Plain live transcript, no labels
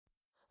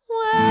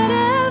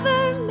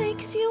Whatever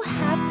makes you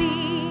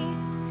happy,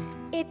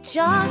 it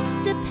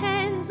just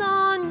depends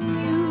on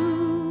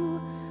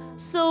you.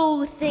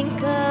 So think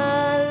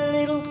a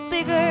little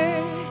bigger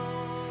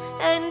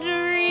and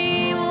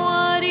dream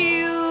what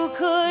you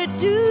could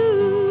do.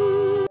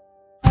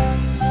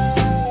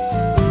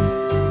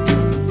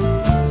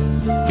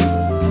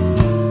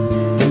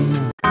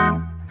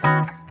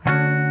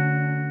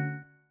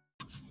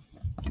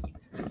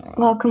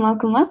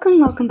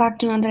 Welcome back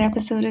to another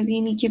episode of the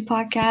Unique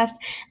podcast.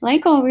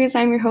 Like always,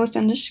 I'm your host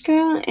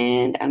Anushka,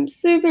 and I'm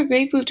super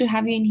grateful to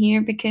have you in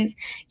here because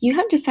you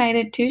have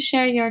decided to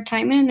share your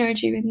time and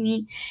energy with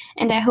me,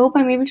 and I hope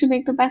I'm able to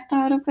make the best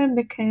out of it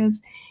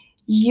because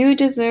you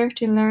deserve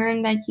to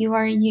learn that you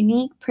are a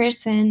unique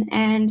person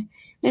and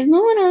there's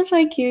no one else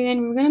like you,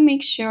 and we're going to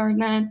make sure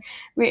that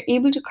we're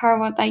able to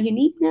carve out that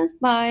uniqueness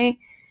by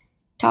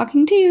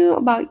talking to you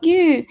about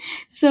you.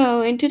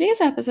 So, in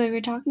today's episode, we're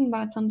talking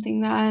about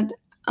something that,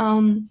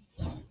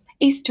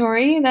 a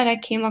story that I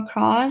came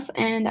across,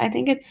 and I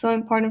think it's so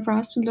important for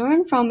us to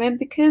learn from it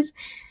because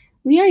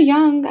we are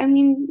young. I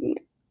mean,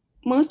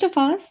 most of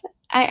us,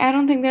 I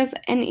don't think there's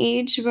an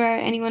age where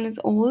anyone is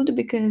old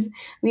because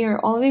we are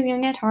always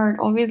young at heart,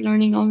 always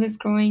learning, always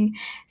growing.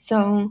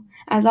 So,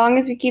 as long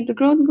as we keep the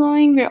growth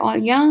going, we're all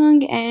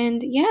young,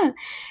 and yeah.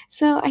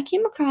 So, I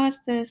came across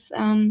this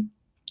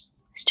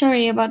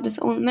story about this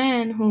old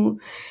man who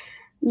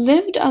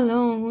lived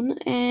alone,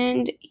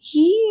 and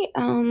he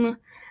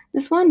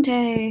this one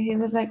day he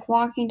was like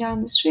walking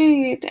down the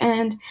street,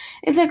 and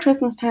it's like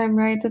Christmas time,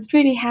 right? So it's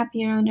pretty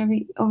happy around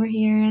over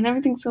here, and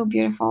everything's so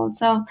beautiful.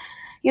 So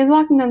he was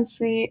walking down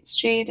the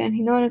street, and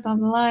he noticed all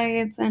the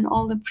lights and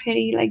all the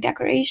pretty like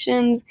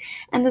decorations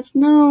and the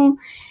snow,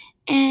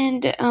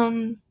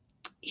 and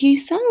he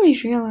suddenly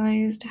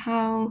realized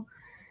how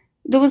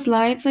those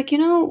lights, like, it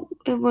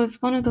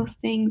was one of those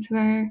things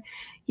where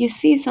you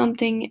see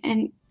something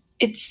and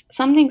it's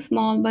something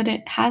small, but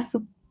it has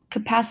the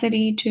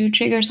capacity to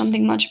trigger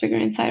something much bigger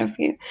inside of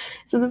you.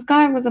 So this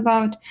guy was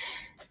about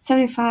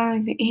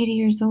 75, 80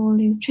 years old.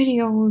 He was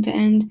pretty old,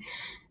 and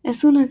as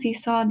soon as he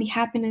saw the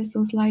happiness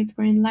those lights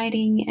were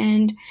enlightening,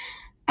 and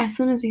as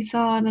soon as he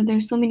saw that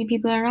there's so many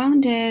people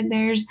around it,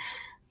 there's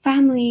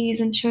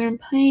families and children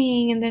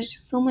playing, and there's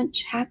just so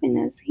much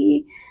happiness,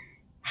 he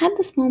had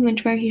this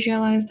moment where he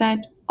realized that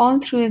all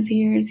through his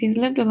years, he's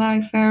lived a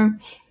life where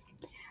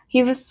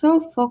he was so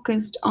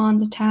focused on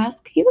the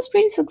task. He was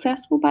pretty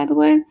successful, by the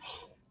way,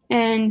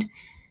 and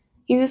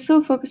he was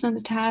so focused on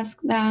the task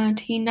that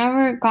he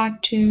never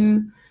got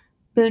to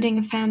building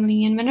a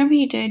family. And whenever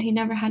he did, he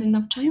never had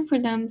enough time for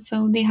them,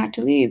 so they had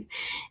to leave.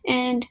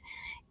 And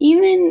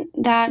even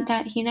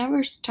that he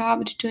never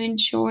stopped to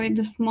enjoy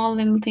the small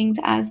little things,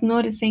 as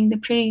noticing the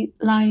pretty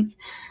lights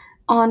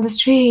on the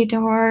street,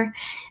 or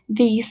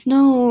the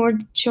snow, or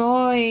the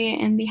joy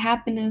and the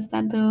happiness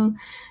that the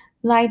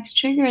lights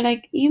trigger.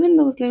 Like, even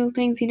those little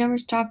things, he never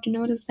stopped to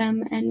notice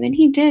them. And when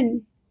he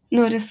did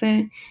notice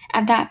it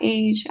at that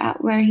age,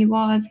 at where he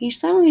was, he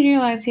suddenly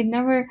realized he'd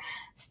never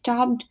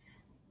stopped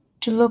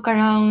to look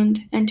around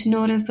and to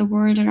notice the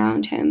world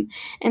around him.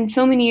 And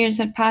so many years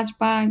had passed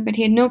by, but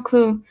he had no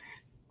clue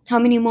how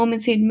many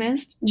moments he'd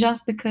missed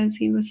just because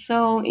he was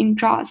so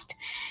engrossed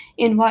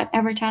in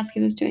whatever task he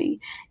was doing.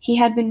 He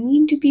had been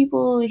mean to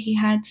people, he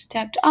had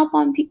stepped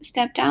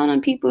down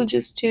on people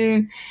just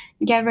to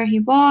get where he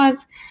was,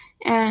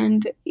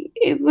 and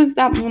it was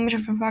that moment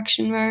of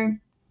reflection where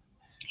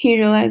he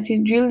realized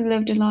he'd really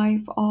lived a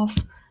life of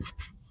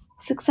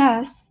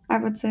success. I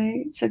would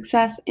say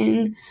success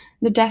in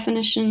the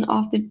definition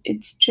of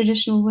its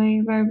traditional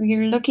way, where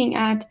we're looking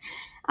at,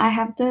 I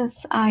have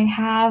this, I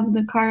have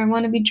the car I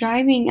want to be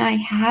driving, I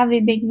have a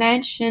big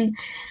mansion,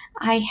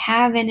 I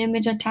have an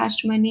image attached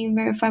to my name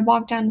where if I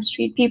walk down the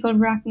street, people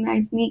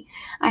recognize me.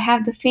 I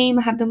have the fame,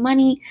 I have the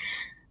money,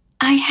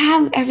 I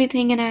have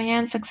everything, and I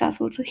am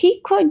successful. So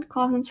he could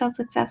call himself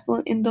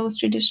successful in those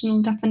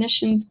traditional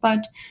definitions,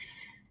 but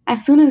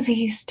as soon as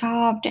he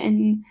stopped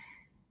and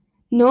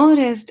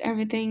noticed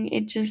everything,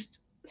 it just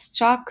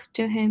struck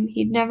to him.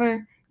 He'd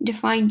never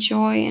defined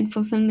joy and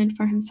fulfillment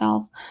for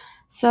himself.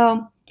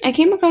 So I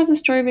came across the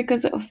story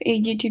because of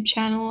a YouTube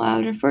channel.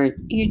 I'll refer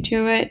you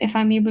to it if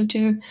I'm able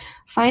to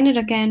find it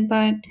again,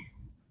 but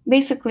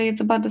basically it's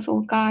about this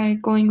old guy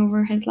going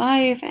over his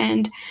life,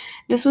 and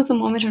this was the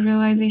moment of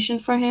realization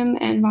for him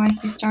and why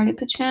he started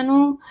the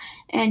channel.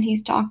 And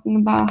he's talking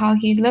about how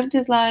he lived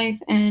his life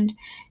and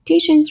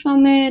teachings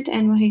from it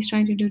and what he's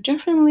trying to do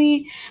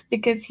differently,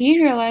 because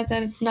he realized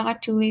that it's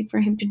not too late for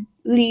him to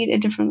lead a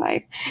different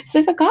life. So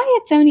if a guy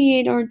at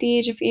 78 or the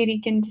age of 80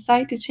 can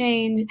decide to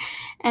change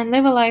and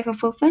live a life of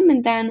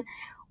fulfillment, then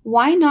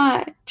why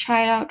not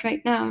try it out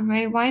right now,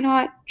 right? Why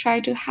not try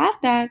to have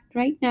that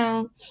right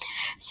now?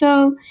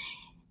 So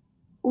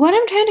what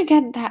I'm trying to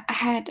get that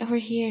at over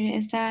here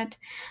is that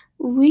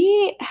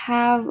we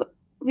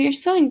are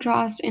so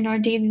engrossed in our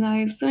daily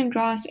lives, so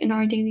engrossed in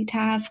our daily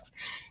tasks,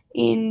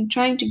 in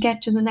trying to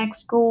get to the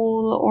next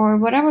goal or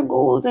whatever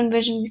goals and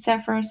vision we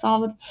set for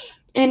ourselves.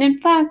 And in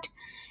fact,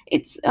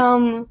 it's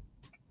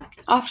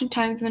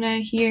oftentimes when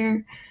I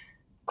hear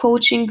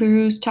coaching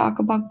gurus talk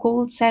about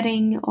goal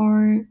setting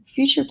or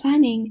future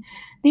planning,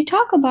 they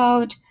talk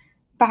about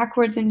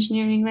backwards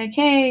engineering, like,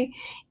 hey,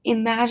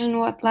 imagine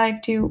what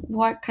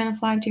kind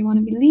of life do you want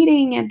to be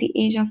leading at the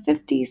age of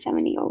 50,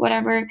 70, or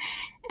whatever.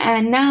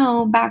 And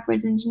now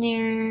backwards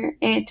engineer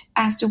it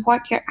as to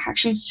what your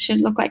actions should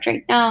look like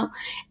right now.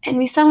 And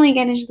we suddenly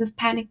get into this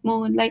panic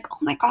mode, like, oh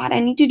my God, I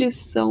need to do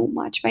so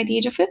much by the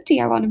age of 50.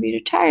 I want to be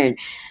retired.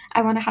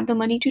 I want to have the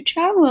money to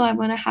travel. I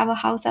want to have a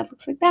house that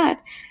looks like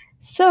that.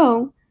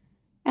 So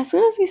as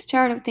soon as we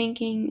start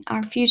thinking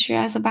our future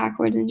as a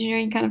backwards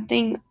engineering kind of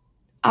thing,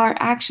 our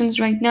actions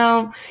right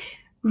now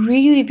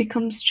really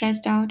become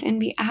stressed out and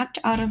we act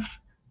out of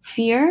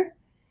fear.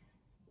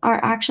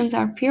 Our actions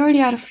are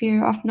purely out of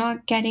fear of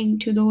not getting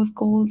to those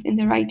goals in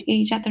the right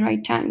age at the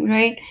right time,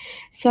 right?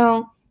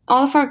 So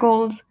all of our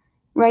goals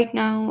right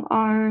now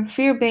are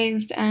fear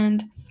based,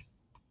 and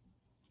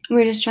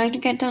we're just trying to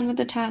get done with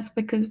the task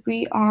because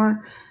we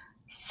are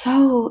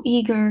so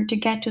eager to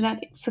get to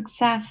that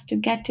success, to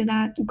get to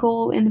that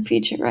goal in the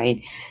future,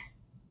 right?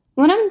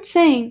 What I'm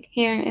saying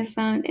here is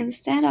that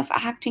instead of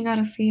acting out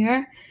of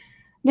fear,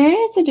 there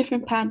is a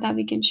different path that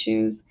we can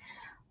choose,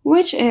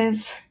 which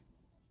is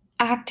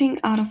acting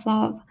out of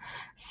love.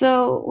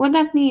 So, what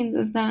that means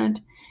is that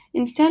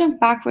instead of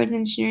backwards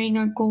engineering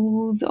our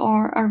goals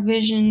or our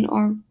vision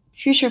or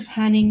future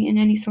planning in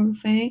any sort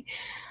of way,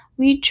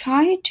 we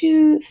try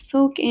to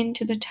soak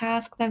into the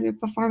task that we're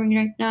performing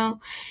right now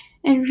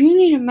and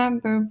really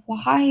remember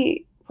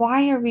why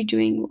are we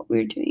doing what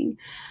we're doing?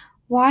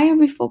 Why are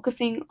we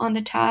focusing on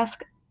the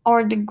task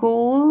or the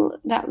goal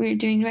that we're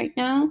doing right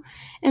now?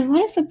 And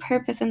what is the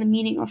purpose and the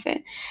meaning of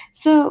it?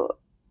 So,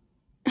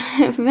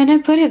 when I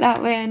put it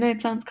that way, I know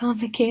it sounds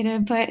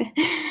complicated, but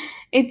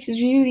it's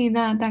really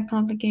not that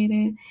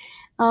complicated.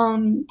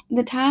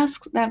 The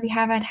task that we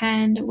have at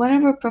hand,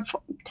 whatever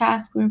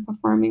task we're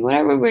performing,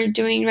 whatever we're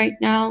doing right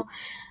now,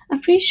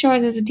 I'm pretty sure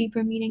there's a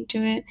deeper meaning to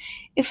it.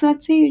 If,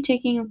 let's say, you're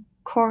taking a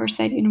course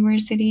at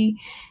university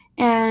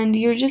and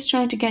you're just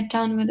trying to get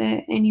done with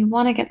it and you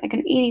want to get like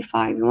an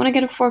 85, you want to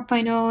get a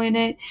 4.0 in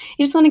it,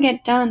 you just want to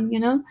get done,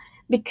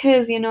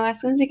 because,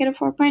 as soon as you get a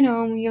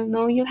 4.0, you'll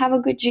know you'll have a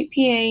good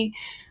GPA,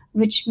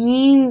 which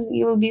means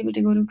you will be able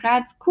to go to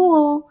grad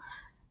school.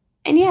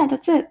 And yeah,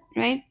 that's it,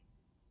 right?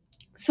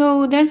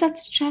 So there's that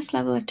stress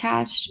level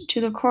attached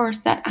to the course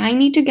that I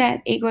need to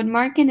get a good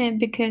mark in it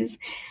because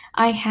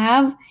I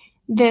have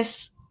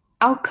this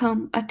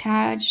outcome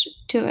attached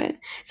to it.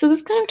 So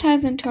this kind of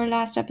ties into our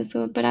last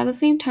episode, but at the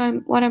same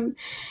time,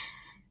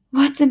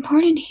 what's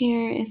important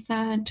here is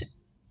that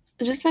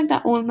just like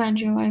that old man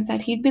realized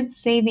that he'd been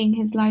saving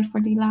his life for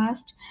the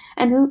last,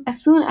 and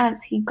as soon as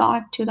he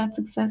got to that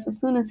success, as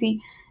soon as he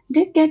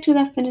did get to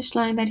that finish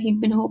line that he'd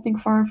been hoping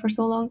for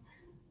so long,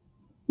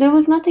 there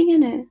was nothing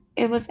in it.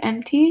 It was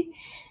empty,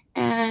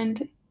 and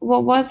it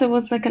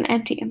was like an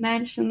empty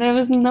mansion. There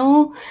was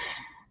no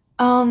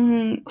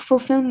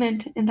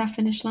fulfillment in that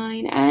finish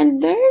line.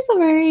 And there's a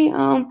very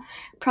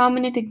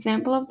prominent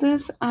example of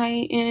this.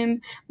 I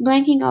am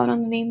blanking out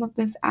on the name of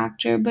this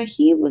actor, but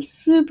he was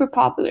super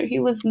popular. He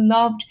was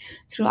loved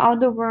throughout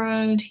the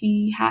world.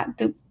 He had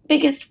the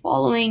biggest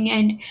following,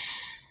 and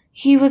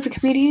he was a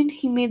comedian.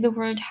 He made the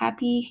world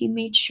happy. He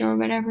made sure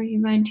wherever he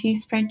went, he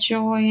spread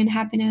joy and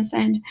happiness.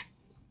 And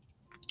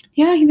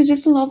yeah, he was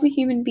just a lovely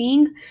human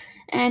being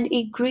and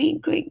a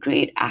great, great,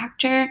 great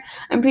actor.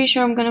 I'm pretty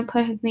sure I'm gonna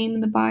put his name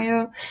in the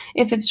bio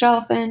if it's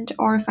relevant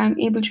or if I'm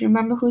able to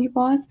remember who he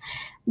was.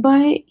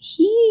 But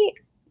he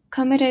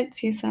committed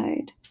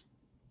suicide.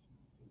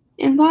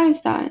 And why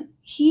is that?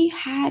 He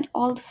had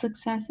all the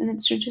success in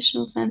its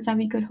traditional sense that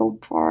we could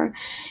hope for.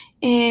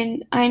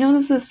 And I know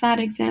this is a sad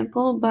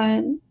example,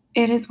 but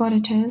it is what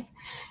it is.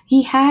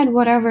 He had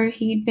whatever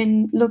he'd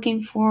been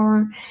looking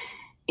for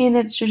in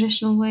its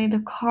traditional way, the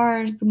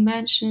cars, the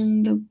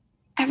mansion, the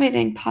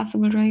everything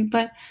possible, right?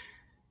 But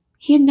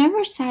he had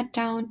never sat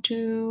down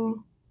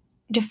to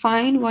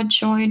define what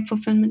joy and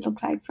fulfillment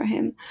looked like for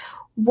him.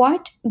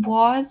 What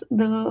was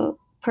the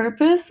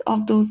purpose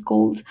of those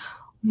goals?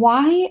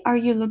 Why are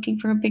you looking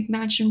for a big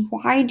mansion?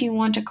 Why do you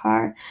want a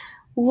car?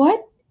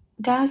 What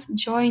does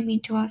joy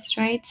mean to us,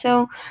 right?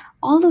 So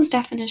all those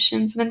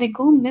definitions, when they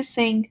go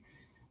missing,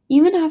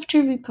 even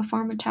after we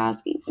perform a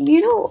task,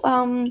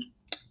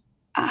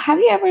 have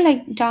you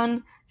ever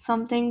done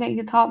something that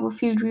you thought would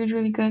feel really,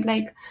 really good?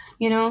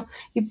 You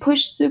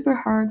pushed super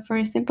hard for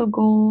a simple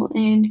goal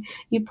and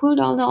you pulled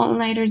all the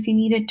all-nighters you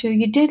needed to.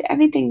 You did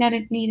everything that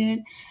it needed.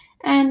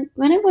 And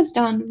when it was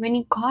done, when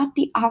you got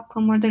the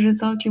outcome or the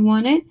result you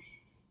wanted,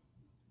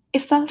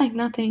 it felt like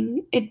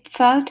nothing. It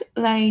felt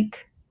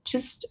like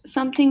just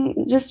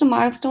a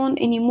milestone,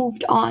 and you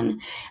moved on.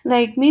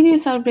 Like maybe you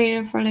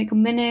celebrated for like a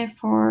minute,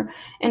 for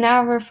an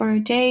hour, for a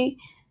day,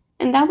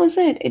 and that was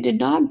it. It did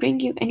not bring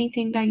you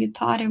anything that you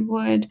thought it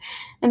would,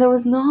 and there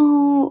was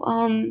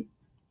no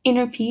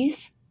inner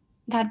peace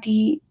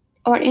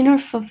or inner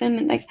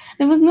fulfillment. Like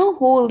there was no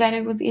hole that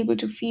it was able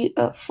to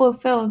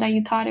fulfill that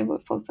you thought it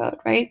would fulfill,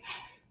 right?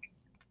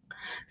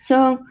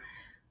 So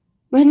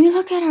When we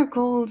look at our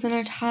goals and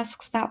our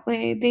tasks that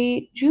way,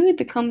 they really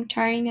become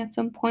tiring at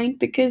some point,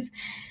 because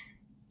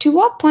to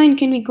what point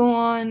can we go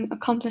on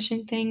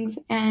accomplishing things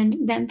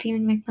and them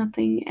feeling like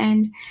nothing,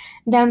 and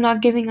them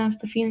not giving us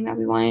the feeling that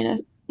we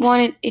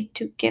wanted it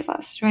to give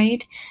us,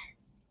 right?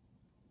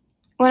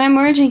 What I'm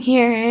urging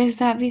here is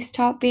that we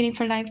stop waiting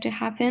for life to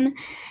happen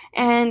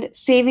and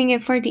saving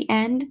it for the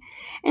end,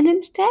 and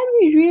instead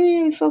we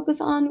really focus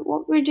on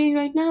what we're doing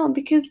right now.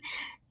 Because,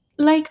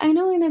 like, I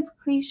know in its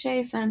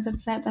cliche sense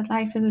it's said that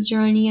life is a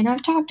journey, and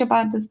I've talked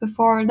about this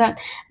before, that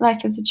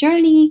life is a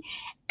journey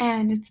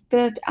and it's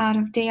built out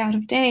of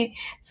day.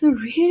 So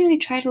really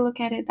try to look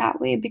at it that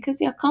way, because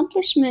the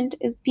accomplishment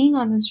is being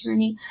on this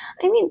journey.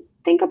 I mean,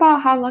 think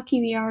about how lucky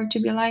we are to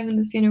be alive in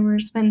this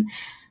universe, when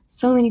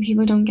so many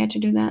people don't get to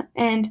do that.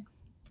 And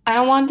I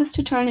don't want this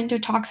to turn into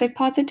toxic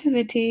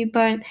positivity,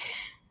 but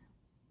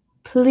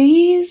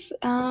please,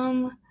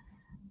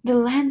 the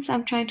lens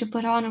I'm trying to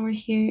put on over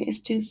here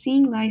is to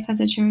seeing life as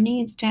a journey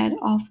instead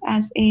of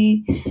as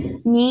a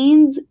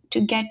means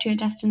to get to a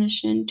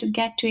destination, to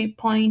get to a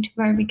point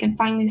where we can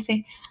finally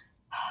say,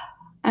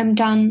 I'm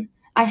done,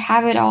 I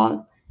have it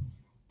all.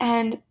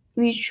 And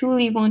we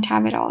truly won't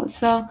have it all.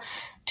 So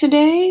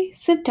today,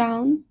 sit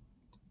down,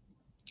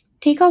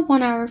 take out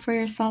 1 hour for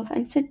yourself,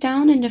 and sit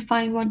down and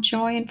define what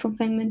joy and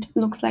fulfillment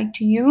looks like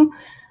to you.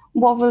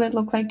 What will it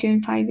look like to you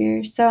in 5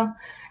 years? So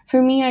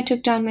for me, I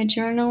took down my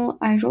journal.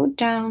 I wrote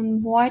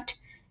down, what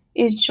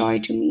is joy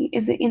to me?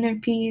 Is it inner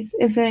peace?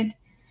 Is it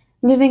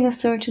living a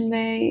certain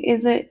way?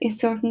 Is it a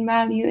certain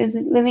value? Is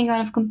it living out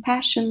of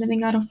compassion,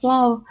 living out of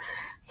love?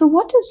 So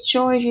what does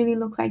joy really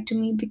look like to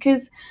me?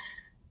 Because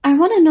I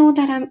want to know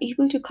that I'm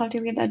able to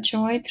cultivate that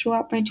joy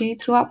throughout my day,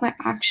 throughout my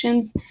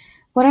actions,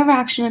 whatever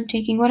action I'm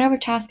taking, whatever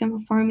task I'm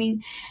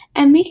performing,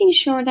 and making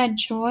sure that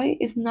joy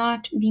is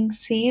not being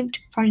saved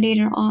for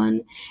later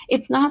on.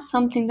 It's not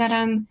something that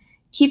I'm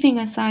keeping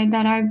aside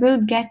that I will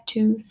get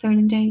to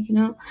certain day.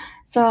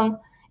 So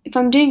if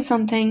I'm doing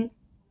something,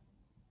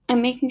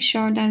 I'm making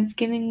sure that it's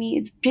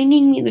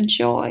bringing me the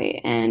joy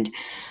and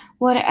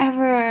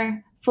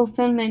whatever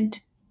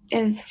fulfillment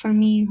is for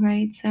me,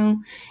 right? So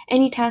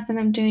any task that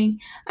I'm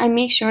doing, I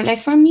make sure,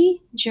 like for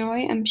me,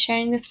 joy, I'm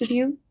sharing this with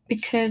you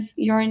because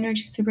your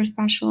energy is super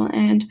special,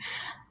 and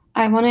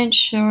I want to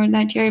ensure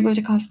that you're able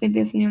to cultivate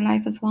this in your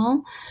life as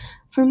well.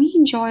 For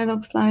me, joy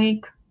looks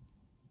like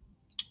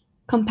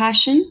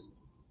compassion,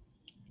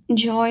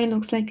 joy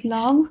looks like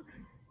love,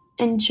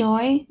 and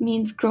joy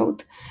means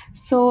growth.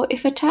 So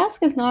if a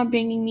task is not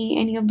bringing me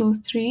any of those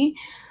three,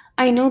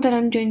 I know that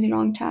I'm doing the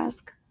wrong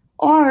task.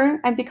 Or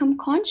I become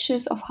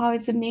conscious of how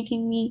is it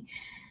making me,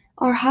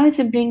 or how is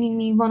it bringing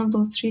me one of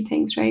those three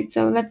things, right?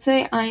 So let's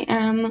say I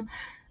am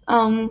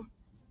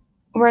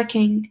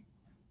working.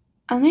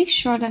 I'll make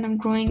sure that I'm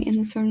growing in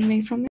a certain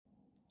way from it.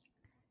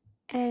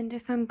 And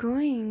if I'm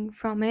growing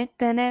from it,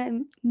 then I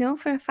know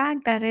for a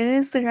fact that it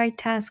is the right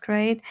task,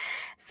 right?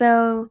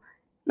 So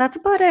that's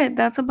about it.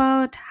 That's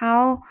about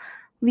how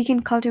we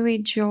can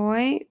cultivate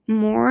joy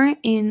more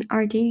in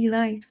our daily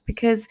lives,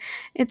 because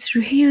it's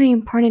really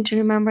important to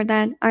remember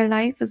that our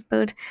life is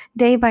built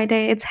day by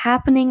day. It's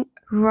happening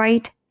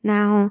right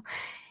now.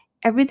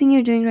 Everything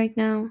you're doing right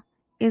now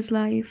is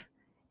life.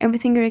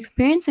 Everything you're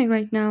experiencing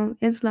right now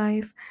is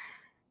life.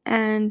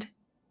 And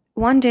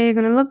one day you're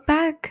going to look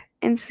back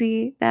and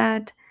see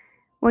that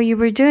what you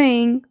were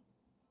doing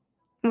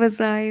was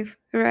life,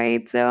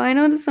 right? So I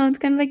know this sounds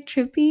kind of like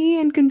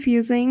trippy and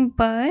confusing,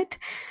 but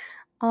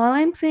all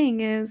I'm saying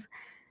is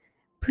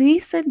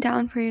please sit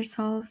down for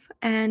yourself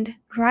and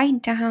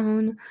write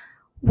down,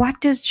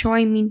 what does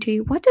joy mean to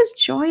you? What does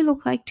joy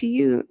look like to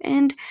you?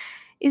 And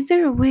is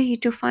there a way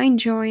to find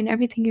joy in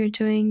everything you're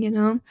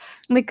doing?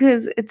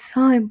 Because it's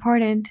so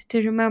important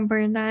to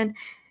remember that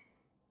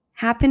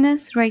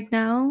happiness right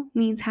now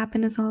means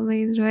happiness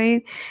always,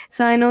 right?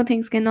 So I know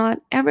things cannot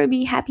ever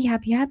be happy,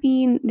 happy,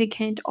 happy. They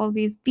can't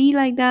always be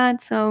like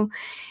that. So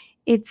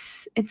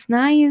it's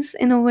nice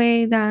in a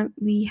way that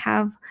we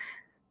have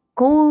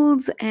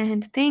goals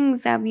and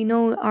things that we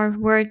know are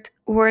worth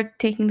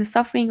taking the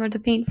suffering or the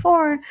pain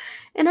for.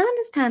 And I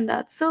understand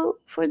that. So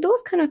for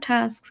those kind of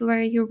tasks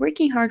where you're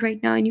working hard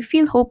right now and you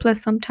feel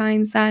hopeless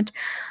sometimes, that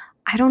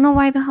I don't know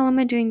why the hell am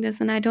I doing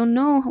this, and I don't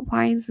know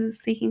why is this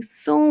taking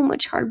so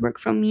much hard work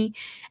from me,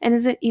 and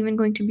is it even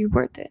going to be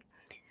worth it?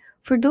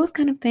 For those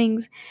kind of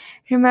things,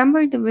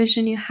 remember the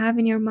vision you have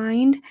in your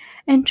mind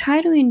and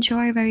try to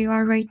enjoy where you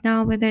are right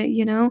now with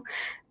it,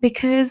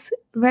 because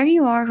where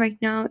you are right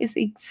now is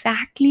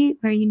exactly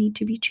where you need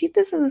to be. Treat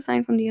this as a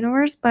sign from the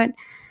universe, but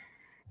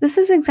this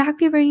is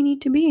exactly where you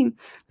need to be.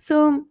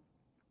 So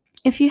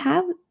if you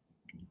have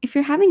if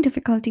you're having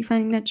difficulty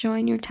finding that joy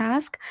in your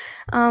task,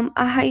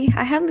 I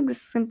have like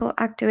this simple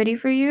activity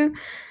for you.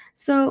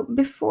 So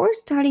before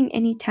starting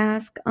any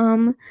task,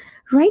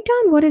 write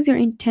down what is your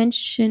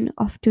intention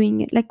of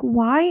doing it. Like,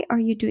 why are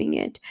you doing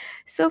it?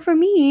 So for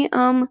me,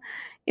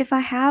 if I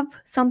have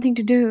something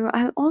to do,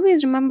 I'll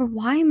always remember,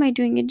 why am I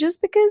doing it?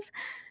 Just because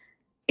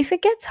if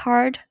it gets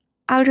hard,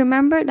 I'll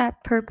remember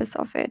that purpose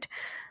of it.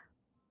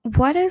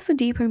 what is the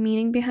deeper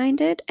meaning behind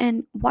it,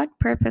 and what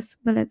purpose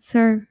will it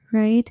serve,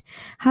 right?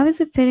 How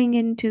is it fitting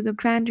into the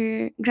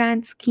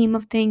grand scheme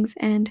of things,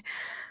 and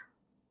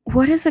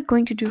what is it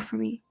going to do for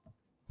me?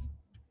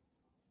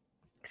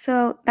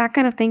 So that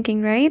kind of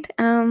thinking, right?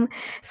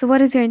 So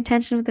what is your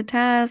intention with the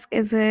task?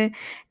 Is it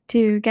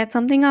to get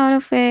something out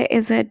of it?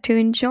 Is it to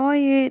enjoy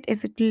it?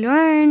 Is it to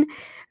learn?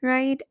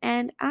 Right?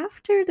 And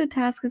after the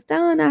task is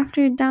done,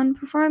 after you're done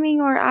performing,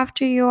 or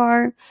after you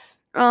are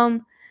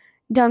um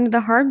done with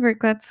the hard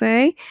work, let's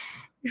say,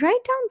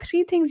 write down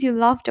three things you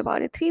loved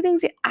about it, three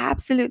things you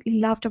absolutely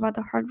loved about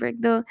the hard work,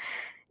 the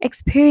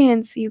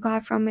experience you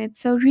got from it.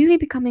 So, really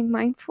becoming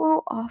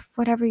mindful of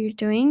whatever you're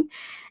doing,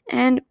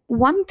 and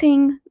one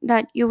thing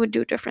that you would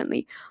do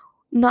differently.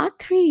 Not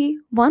three,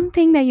 one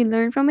thing that you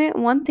learned from it,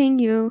 one thing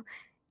you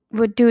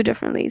would do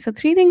differently. So,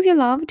 three things you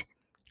loved,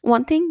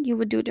 one thing you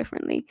would do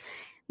differently.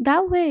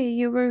 That way,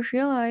 you will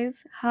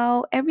realize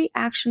how every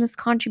action is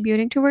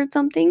contributing towards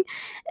something,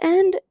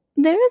 and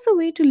there is a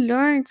way to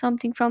learn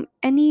something from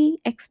any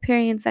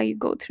experience that you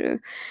go through.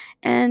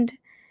 And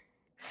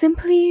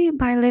simply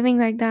by living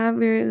like that,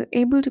 we're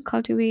able to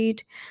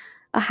cultivate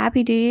a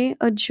happy day,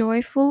 a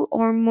joyful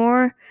or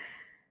more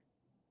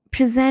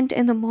present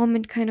in the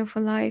moment kind of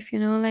a life,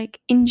 like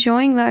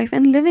enjoying life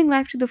and living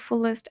life to the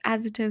fullest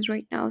as it is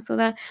right now, so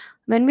that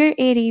when we're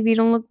 80, we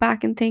don't look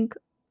back and think,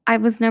 I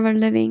was never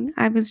living,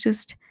 I was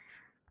just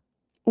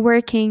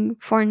working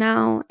for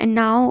now, and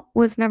now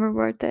was never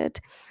worth it.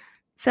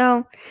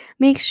 So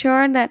make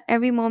sure that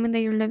every moment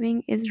that you're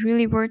living is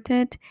really worth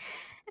it.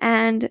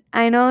 And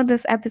I know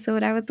this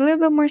episode, I was a little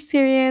bit more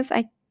serious.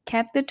 I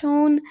kept the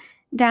tone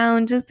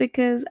down just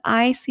because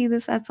I see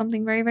this as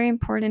something very, very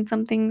important,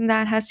 something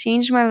that has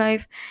changed my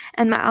life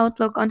and my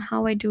outlook on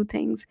how I do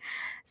things.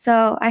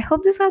 So I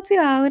hope this helps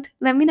you out.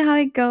 Let me know how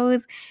it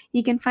goes.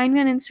 You can find me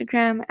on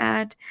Instagram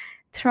at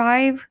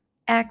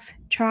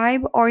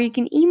ThriveXTribe, or you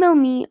can email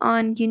me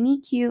on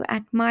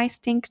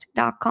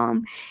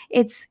uniqueyou@mystinct.com.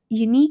 It's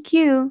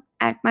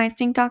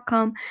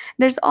uniqueyou@mystinct.com.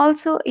 There's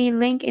also a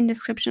link in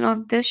description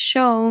of this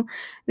show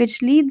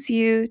which leads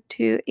you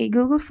to a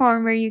Google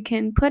form where you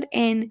can put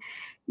in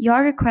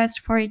your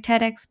request for a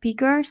TEDx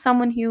speaker,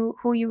 someone who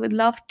you would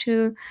love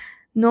to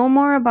know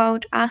more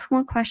about, ask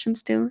more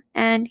questions to.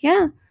 And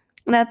yeah,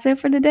 that's it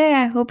for the day.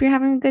 I hope you're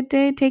having a good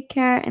day. Take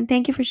care, and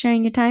thank you for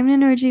sharing your time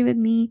and energy with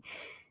me.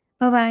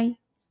 Bye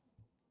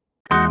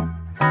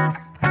bye.